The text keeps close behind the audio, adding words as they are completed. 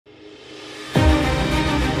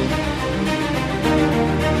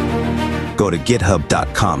go to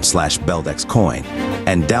github.com/BeldexCoin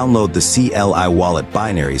and download the CLI wallet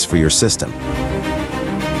binaries for your system.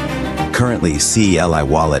 Currently, CLI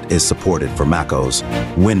Wallet is supported for macOS,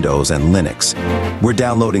 Windows, and Linux. We're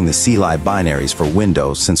downloading the CLI binaries for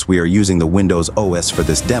Windows since we are using the Windows OS for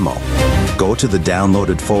this demo. Go to the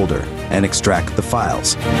downloaded folder and extract the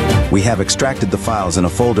files. We have extracted the files in a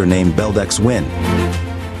folder named Beldex Win.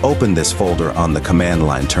 Open this folder on the command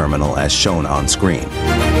line terminal as shown on screen.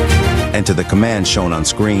 Enter the command shown on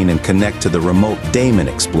screen and connect to the remote daemon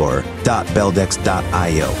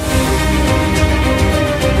explorer.beldex.io.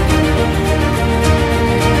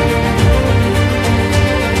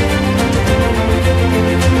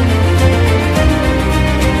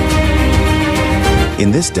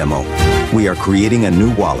 In this demo, we are creating a new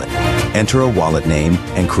wallet. Enter a wallet name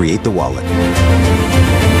and create the wallet.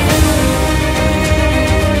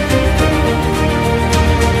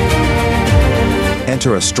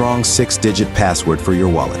 Enter a strong 6-digit password for your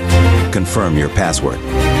wallet. Confirm your password.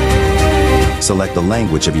 Select the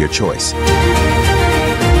language of your choice.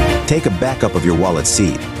 Take a backup of your wallet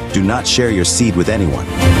seed. Do not share your seed with anyone.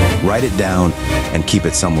 Write it down and keep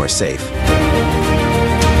it somewhere safe.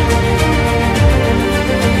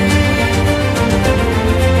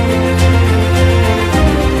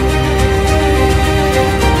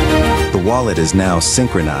 The wallet is now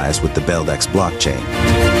synchronized with the Beldex blockchain.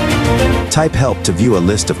 Type help to view a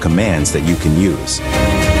list of commands that you can use.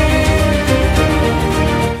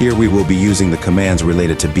 Here we will be using the commands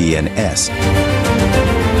related to BNS.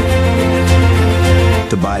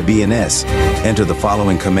 To buy BNS, enter the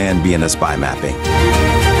following command BNS by mapping.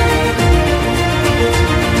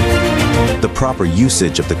 The proper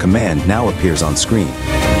usage of the command now appears on screen.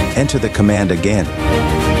 Enter the command again.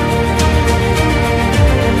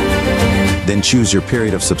 Then choose your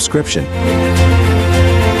period of subscription.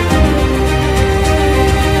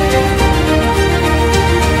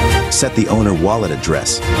 Set the owner wallet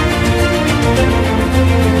address.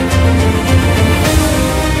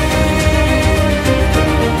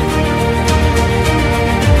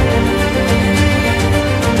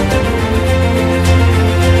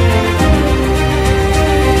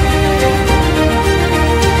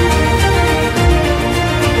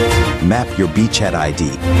 Map your BChat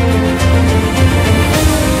ID.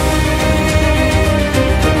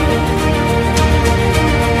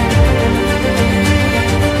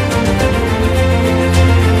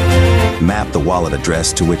 Map the wallet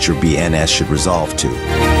address to which your BNS should resolve to.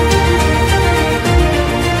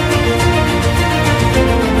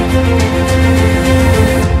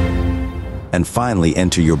 And finally,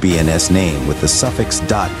 enter your BNS name with the suffix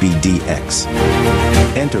 .bdx.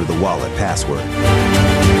 Enter the wallet password.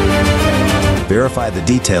 Verify the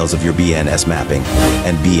details of your BNS mapping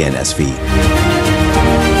and BNS fee.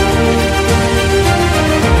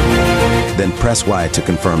 Then press Y to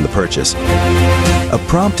confirm the purchase. A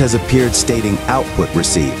prompt has appeared stating output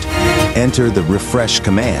received. Enter the refresh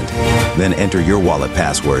command, then enter your wallet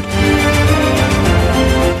password.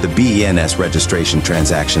 The BNS registration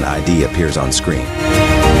transaction ID appears on screen.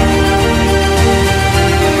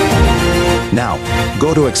 Now,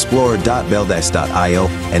 go to explore.beldex.io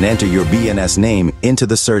and enter your BNS name into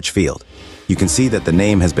the search field. You can see that the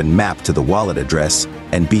name has been mapped to the wallet address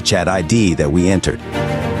and BChat ID that we entered.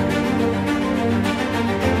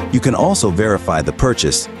 You can also verify the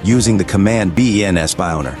purchase using the command BNS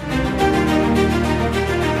by owner.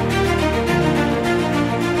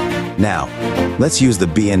 Now, let's use the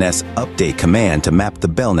BNS update command to map the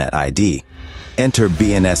BelNet ID. Enter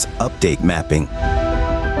BNS update mapping.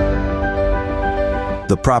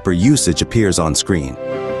 The proper usage appears on screen.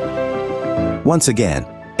 Once again,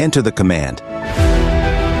 enter the command.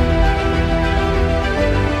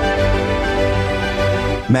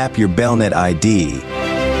 Map your BelNet ID.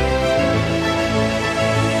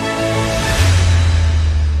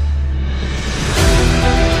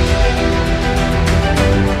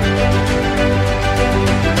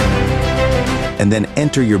 And then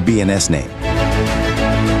enter your BNS name.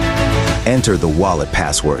 Enter the wallet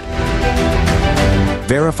password.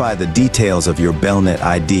 Verify the details of your BelNet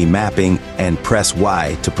ID mapping and press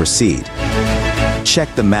Y to proceed.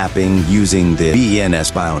 Check the mapping using the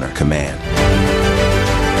BNS by owner command.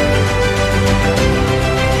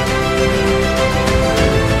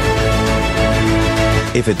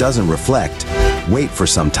 If it doesn't reflect, wait for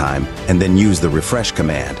some time and then use the refresh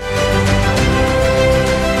command.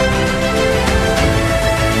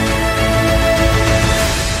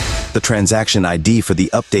 The transaction ID for the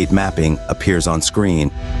update mapping appears on screen.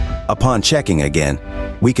 Upon checking again,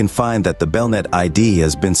 we can find that the BelNet ID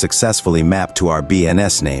has been successfully mapped to our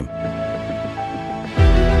BNS name.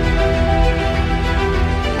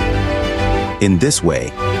 In this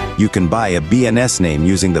way, you can buy a BNS name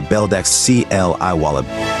using the Beldex CLI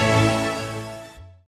wallet.